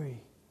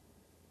ordinary.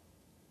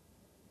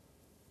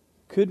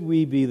 Could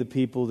we be the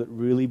people that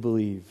really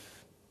believe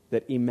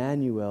that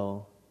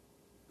Emmanuel,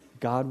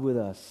 God with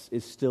us,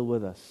 is still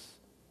with us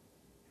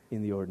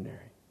in the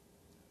ordinary,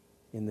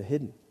 in the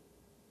hidden,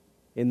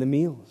 in the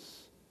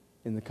meals,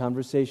 in the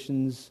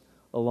conversations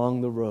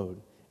along the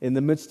road, in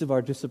the midst of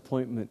our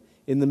disappointment,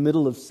 in the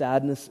middle of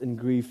sadness and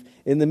grief,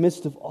 in the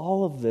midst of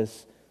all of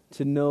this,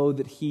 to know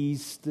that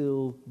He's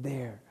still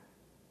there.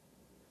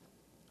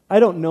 I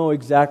don't know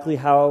exactly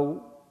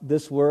how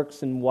this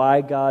works and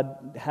why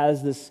God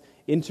has this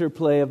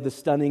interplay of the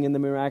stunning and the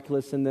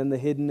miraculous and then the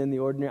hidden and the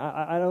ordinary.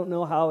 I don't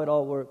know how it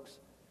all works.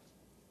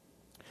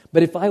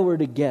 But if I were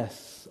to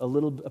guess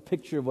a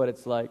picture of what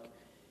it's like,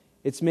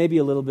 it's maybe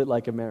a little bit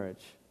like a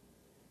marriage.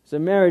 So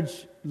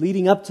marriage,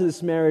 leading up to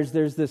this marriage,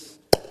 there's this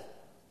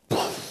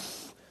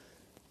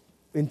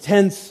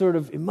intense sort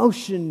of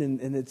emotion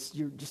and it's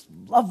you just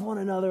love one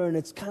another and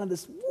it's kind of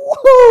this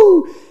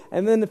woohoo,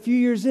 and then a few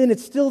years in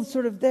it's still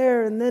sort of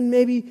there, and then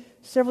maybe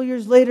several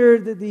years later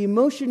the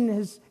emotion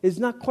is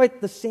not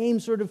quite the same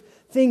sort of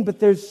thing, but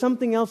there's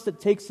something else that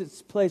takes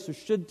its place or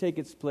should take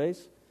its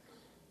place,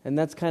 and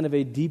that's kind of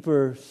a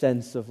deeper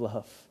sense of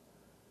love.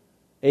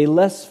 A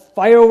less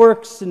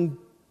fireworks and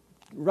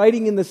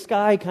writing in the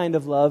sky kind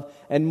of love,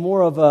 and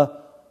more of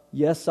a,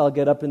 yes, I'll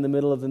get up in the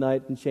middle of the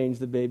night and change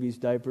the baby's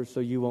diaper so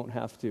you won't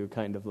have to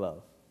kind of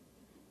love.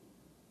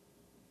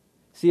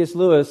 C.S.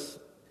 Lewis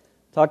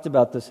talked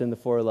about this in The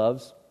Four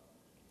Loves,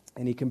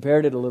 and he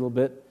compared it a little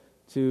bit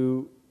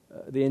to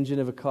the engine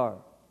of a car.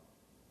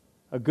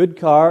 A good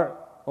car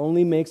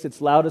only makes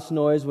its loudest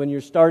noise when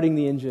you're starting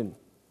the engine.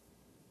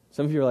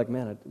 Some of you are like,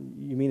 man,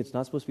 you mean it's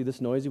not supposed to be this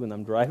noisy when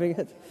I'm driving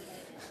it?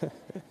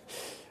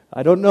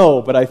 I don't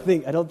know, but I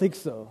don't think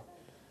so.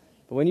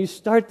 But when you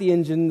start the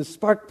engine, the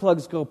spark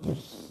plugs go,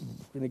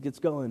 and it gets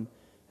going.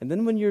 And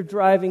then when you're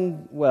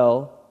driving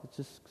well, it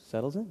just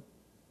settles in.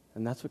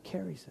 And that's what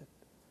carries it.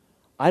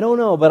 I don't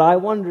know, but I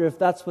wonder if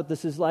that's what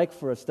this is like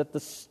for us, that the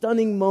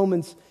stunning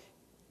moments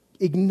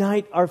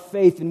ignite our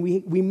faith, and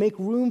we make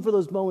room for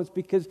those moments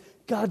because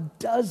God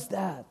does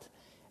that.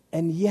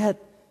 And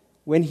yet,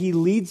 when He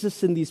leads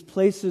us in these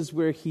places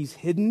where He's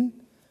hidden,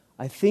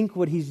 I think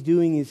what He's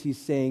doing is He's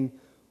saying,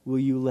 will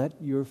you let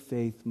your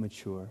faith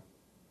mature?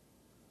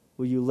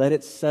 Will you let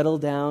it settle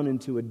down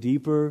into a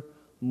deeper,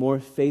 more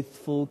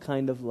faithful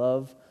kind of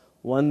love?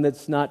 One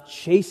that's not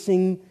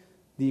chasing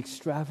the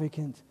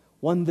extravagant,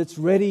 one that's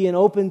ready and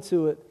open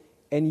to it,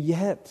 and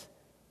yet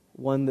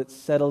one that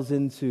settles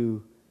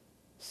into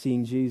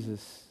seeing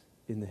Jesus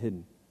in the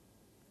hidden,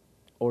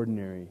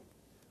 ordinary,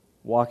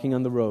 walking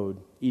on the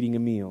road, eating a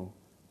meal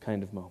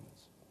kind of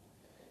moments.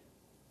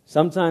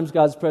 Sometimes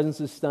God's presence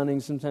is stunning,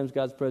 sometimes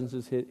God's presence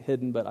is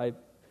hidden, but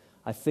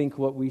I think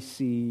what we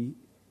see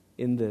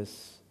in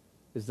this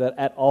is that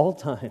at all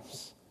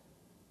times,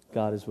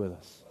 God is with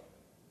us.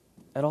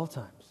 At all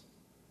times.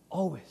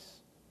 Always.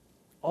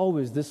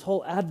 Always. This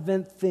whole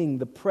Advent thing,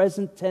 the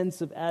present tense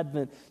of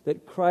Advent,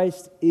 that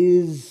Christ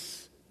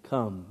is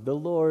come. The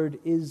Lord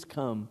is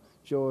come.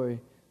 Joy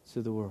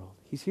to the world.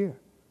 He's here.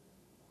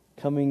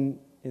 Coming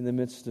in the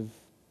midst of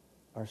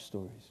our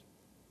stories.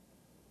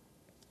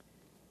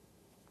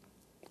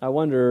 I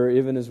wonder,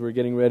 even as we're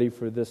getting ready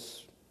for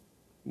this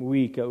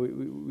week,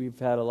 we've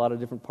had a lot of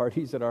different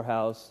parties at our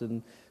house,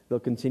 and there'll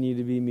continue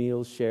to be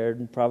meals shared,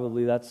 and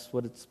probably that's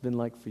what it's been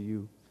like for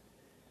you.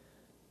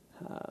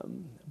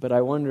 But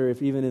I wonder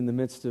if even in the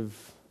midst of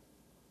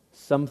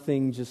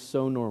something just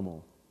so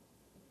normal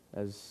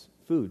as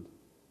food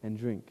and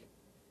drink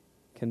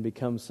can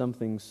become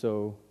something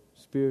so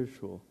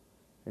spiritual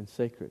and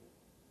sacred.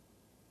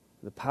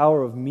 The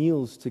power of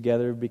meals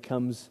together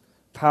becomes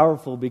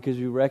powerful because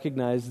you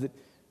recognize that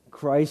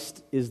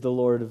Christ is the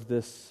Lord of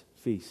this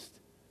feast.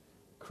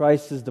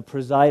 Christ is the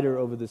presider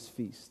over this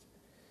feast.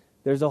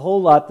 There's a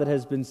whole lot that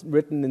has been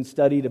written and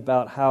studied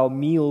about how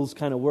meals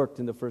kind of worked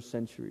in the first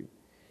century.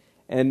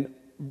 And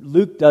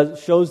Luke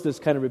shows this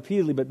kind of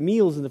repeatedly, but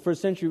meals in the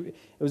first century,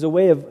 it was a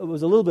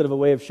little bit of a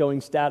way of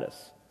showing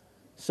status.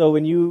 So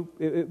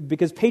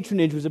because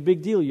patronage was a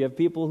big deal, you have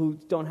people who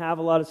don't have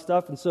a lot of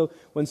stuff, and so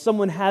when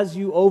someone has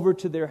you over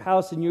to their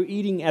house and you're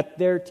eating at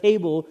their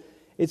table,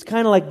 it's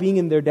kind of like being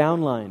in their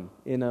downline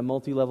in a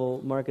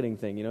multi-level marketing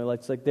thing.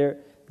 It's like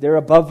they're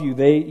above you.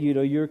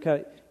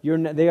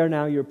 They are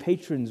now your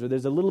patrons, or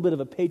there's a little bit of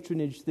a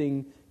patronage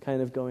thing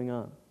kind of going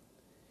on.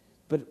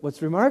 But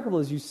what's remarkable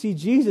is you see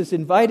Jesus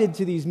invited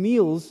to these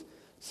meals,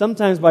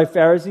 sometimes by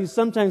Pharisees,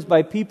 sometimes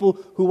by people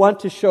who want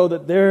to show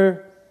that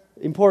they're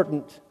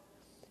important.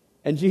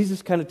 And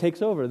Jesus kind of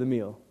takes over the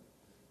meal.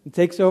 He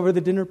takes over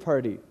the dinner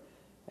party.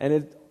 And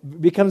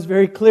it becomes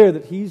very clear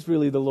that He's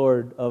really the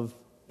Lord of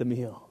the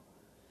meal.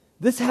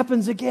 This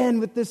happens again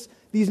with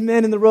these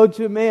men in the road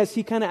to Emmaus.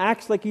 He kind of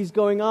acts like he's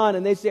going on,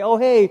 and they say, oh,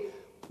 hey,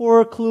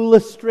 poor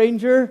clueless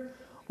stranger,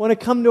 want to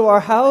come to our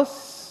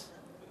house?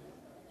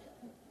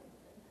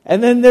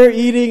 And then they're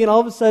eating, and all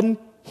of a sudden,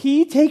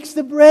 He takes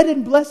the bread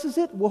and blesses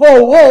it.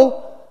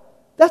 Whoa.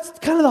 That's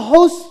kind of the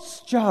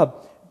host's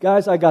job.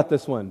 Guys, I got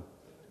this one.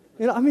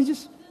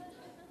 Just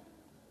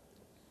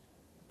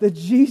the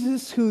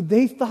Jesus who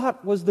they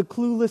thought was the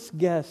clueless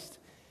guest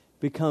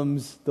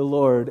becomes the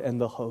Lord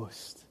and the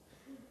host.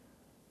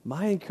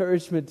 My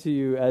encouragement to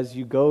you as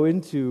you go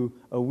into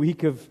a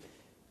week of,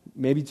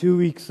 maybe 2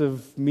 weeks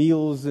of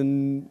meals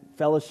and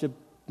fellowship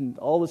and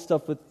all the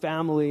stuff with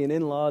family and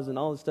in-laws and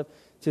all this stuff,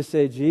 to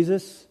say,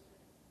 Jesus,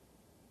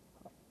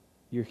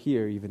 you're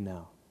here even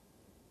now.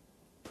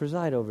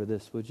 Preside over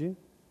this, would you?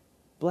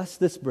 Bless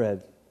this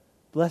bread.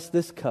 Bless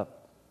this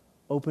cup.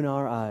 Open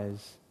our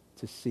eyes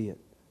to see it,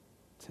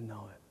 to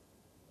know it.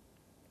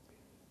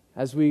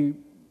 As we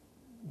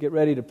get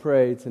ready to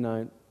pray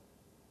tonight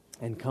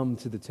and come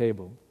to the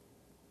table,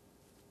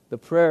 the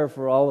prayer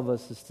for all of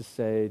us is to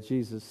say,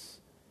 Jesus,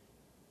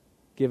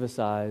 give us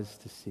eyes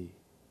to see.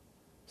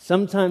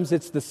 Sometimes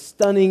it's the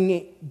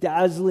stunning,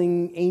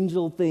 dazzling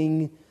angel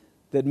thing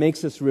that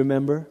makes us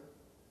remember.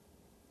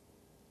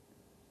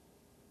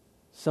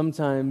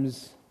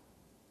 Sometimes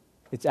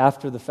it's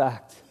after the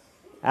fact.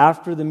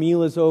 After the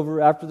meal is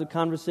over, after the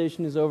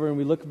conversation is over, and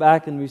we look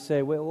back and we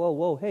say,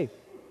 whoa, hey.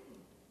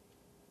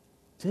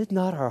 did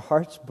not our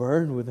hearts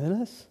burn within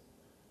us?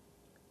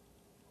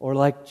 Or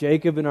like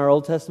Jacob in our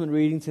Old Testament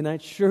reading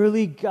tonight,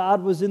 surely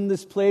God was in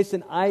this place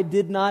and I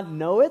did not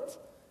know it?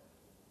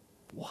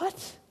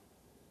 What?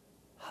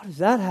 How does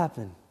that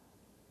happen?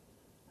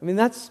 I mean,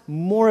 that's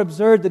more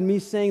absurd than me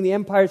saying the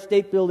Empire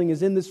State Building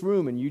is in this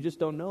room and you just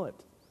don't know it.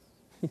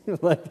 You're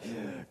like,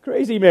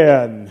 crazy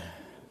man.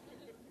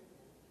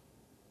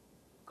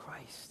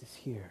 Christ is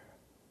here.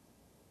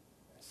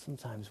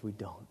 Sometimes we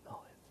don't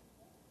know it.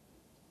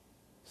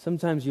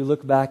 Sometimes you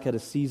look back at a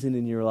season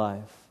in your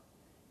life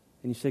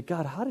and you say,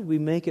 God, how did we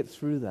make it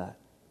through that?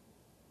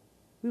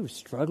 We were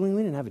struggling.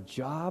 We didn't have a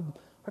job.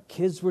 Our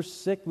kids were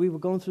sick. We were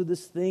going through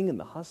this thing in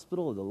the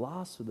hospital or the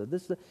loss or the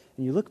this. And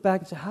you look back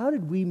and say, how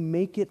did we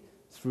make it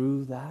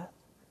through that?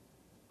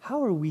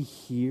 How are we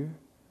here?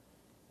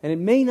 And it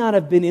may not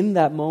have been in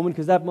that moment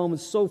because that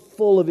moment's so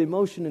full of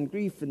emotion and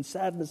grief and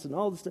sadness and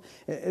all this stuff.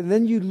 And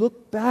then you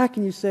look back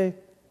and you say,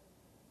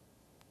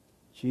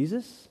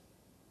 Jesus,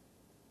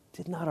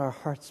 did not our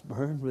hearts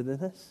burn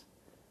within us?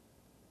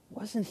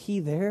 Wasn't He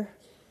there,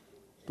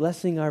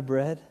 blessing our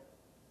bread,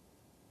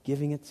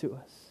 giving it to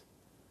us?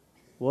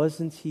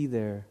 Wasn't He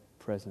there,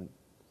 present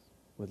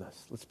with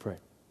us? Let's pray.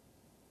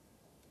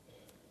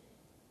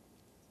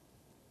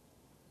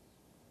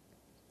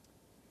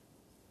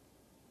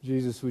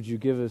 Jesus, would you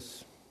give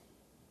us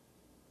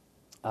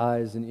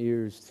eyes and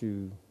ears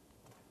to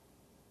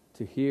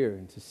hear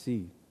and to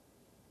see?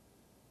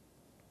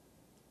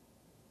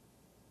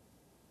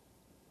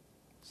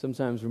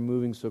 Sometimes we're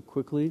moving so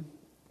quickly.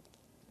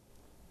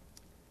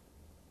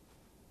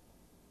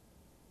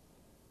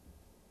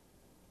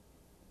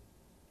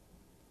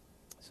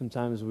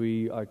 Sometimes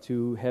we are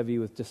too heavy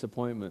with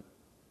disappointment.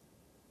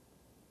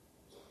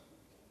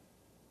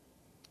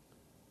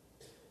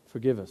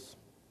 Forgive us.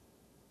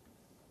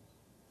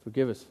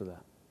 Forgive us for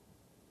that.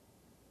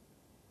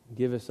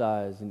 Give us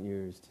eyes and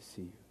ears to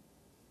see you.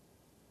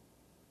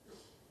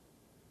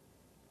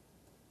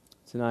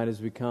 Tonight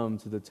as we come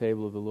to the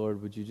table of the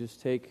Lord, would you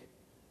just take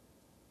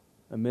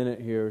a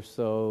minute here or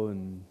so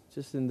and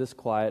just in this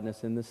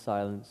quietness, in this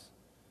silence,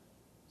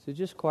 so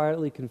just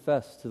quietly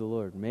confess to the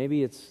Lord.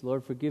 Maybe it's,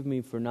 Lord, forgive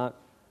me for not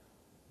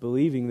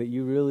believing that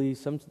you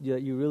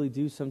really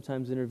do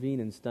sometimes intervene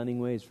in stunning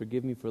ways.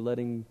 Forgive me for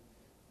letting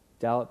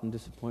doubt and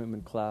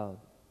disappointment cloud.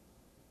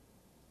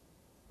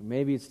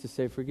 Maybe it's to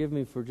say, forgive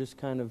me for just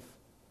kind of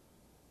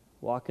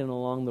walking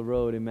along the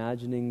road,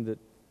 imagining that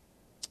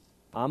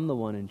I'm the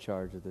one in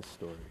charge of this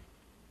story.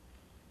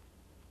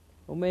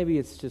 Or maybe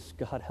it's just,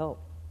 God,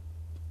 help.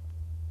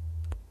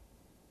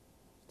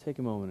 Take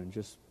a moment and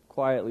just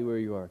quietly where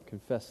you are,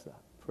 confess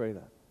that, pray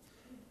that.